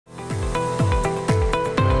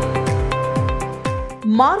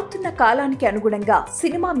మారుతున్న కాలానికి అనుగుణంగా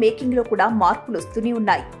సినిమా మేకింగ్ లో కూడా మార్పులు వస్తూనే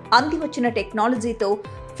ఉన్నాయి. అంది వచ్చిన టెక్నాలజీతో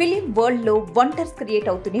ఫిలిం వరల్డ్ లో వండర్స్ క్రియేట్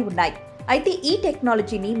అవుతూనే ఉన్నాయి. అయితే ఈ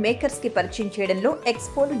టెక్నాలజీని మేకర్స్ కి పరిచయం చేయడంలో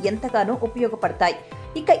ఎక్స్పోలు ఎంతగానో ఉపయోగపడతాయి.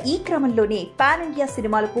 ఇక ఈ క్రమంలోనే పాన్ ఇండియా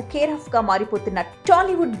సినిమాలకు కేర్ ఆఫ్ గా మారిపోతున్న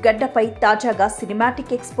టాలీవుడ్ గడ్డపై తాజాగా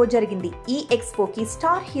సినిమాటిక్ ఎక్స్పో జరిగింది. ఈ ఎక్స్పోకి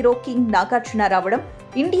స్టార్ హీరో కింగ్ నాగార్జున రావడం,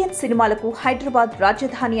 ఇండియన్ సినిమాలకు హైదరాబాద్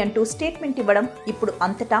రాజధాని అంటూ స్టేట్మెంట్ ఇవ్వడం ఇప్పుడు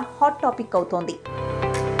అంతటా హాట్ టాపిక్ అవుతోంది.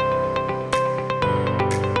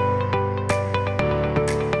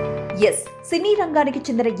 సినీ రంగానికి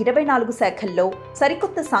చెందిన 24 శాఖల్లో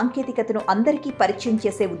సరికొత్త సాంకేతికతను అందరికీ పరిచయం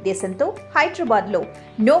చేసే ఉద్దేశంతో హైదరాబాద్ లో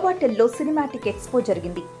నోవాటెల్లో సినిమాటిక్ ఎక్స్పో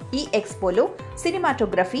జరిగింది. ఈ ఎక్స్పోలో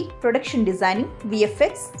cinematography, production designing,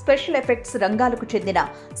 VFX, special effects రంగాలకు చెందిన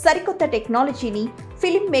సరికొత్త టెక్నాలజీని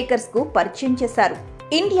ఫిల్మ్ మేకర్స్ కు పరిచయం చేశారు.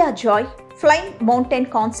 India Joy flying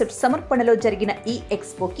mountain concept సమర్పణలో జరిగిన ఈ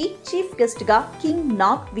ఎక్స్పోకి చీఫ్ గెస్ట్ గా కింగ్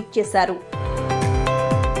నాగ్ విచ్చేశారు.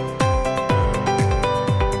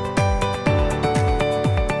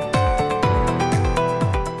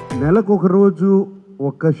 నెలకు ఒక రోజు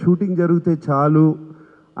ఒక షూటింగ్ జరిగితే చాలు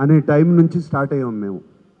అనే టైం నుంచి స్టార్ట్ అయ్యాం మేము.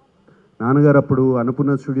 నాన్నగారు అప్పుడు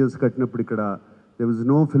అనుపూర్ణ స్టూడియోస్ కట్టినప్పుడు ఇక్కడ there was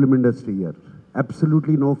no film industry here,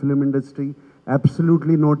 absolutely no film industry,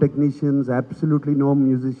 absolutely no technicians, absolutely no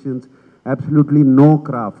musicians, absolutely no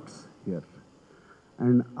crafts here.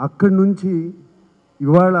 And అక్కడి నుంచి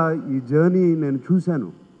ఇవాళ ఈ జర్నీ నేను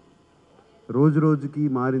చూశాను, రోజు రోజుకి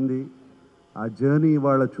మారింది. ఆ జర్నీ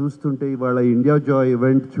ఇవాళ చూస్తుంటే, ఇవాళ ఇండియా జాయ్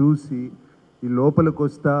ఈవెంట్ చూసి ఈ లోపలికి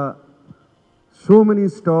వస్తా, so many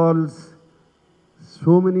stalls,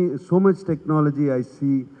 so much technology I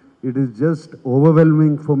see. It is just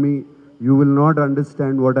overwhelming for me. You will not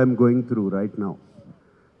understand what I'm going through right now.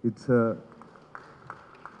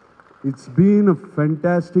 It's been a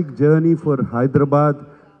fantastic journey for Hyderabad,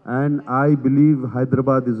 and I believe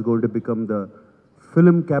Hyderabad is going to become the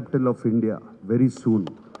film capital of India very soon.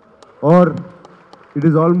 Or it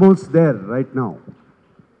is almost there right now.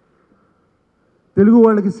 Telugu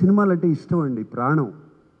వాళ్ళకి సినిమాలు అంటే ఇష్టం అండి, ప్రాణం.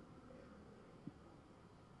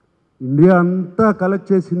 India అంతా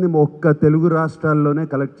collect చేసింది ఒక్క Telugu రాష్ట్రాల్లోనే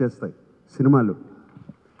collect చేస్తాయి సినిమాలు.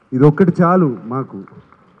 ఇది ఒక్కటి చాలు మాకు.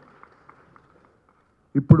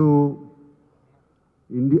 ఇప్పుడు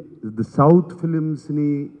ది సౌత్ ఫిలిమ్స్ని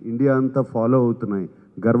ఇండియా అంతా ఫాలో అవుతున్నాయి,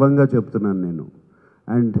 గర్వంగా చెప్తున్నాను నేను.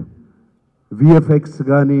 అండ్ విఎఫ్ఎక్స్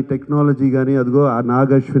కానీ, టెక్నాలజీ కానీ, అదిగో ఆ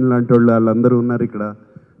నాగ్ అశ్విన్ లాంటి వాళ్ళందరూ ఉన్నారు ఇక్కడ,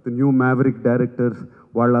 ది న్యూ మ్యావరిక్ డైరెక్టర్స్,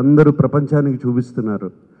 వాళ్ళందరూ ప్రపంచానికి చూపిస్తున్నారు.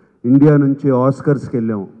 ఇండియా నుంచి ఆస్కర్స్కి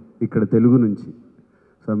వెళ్ళాం ఇక్కడ తెలుగు నుంచి.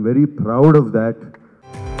 So I'm very proud of that.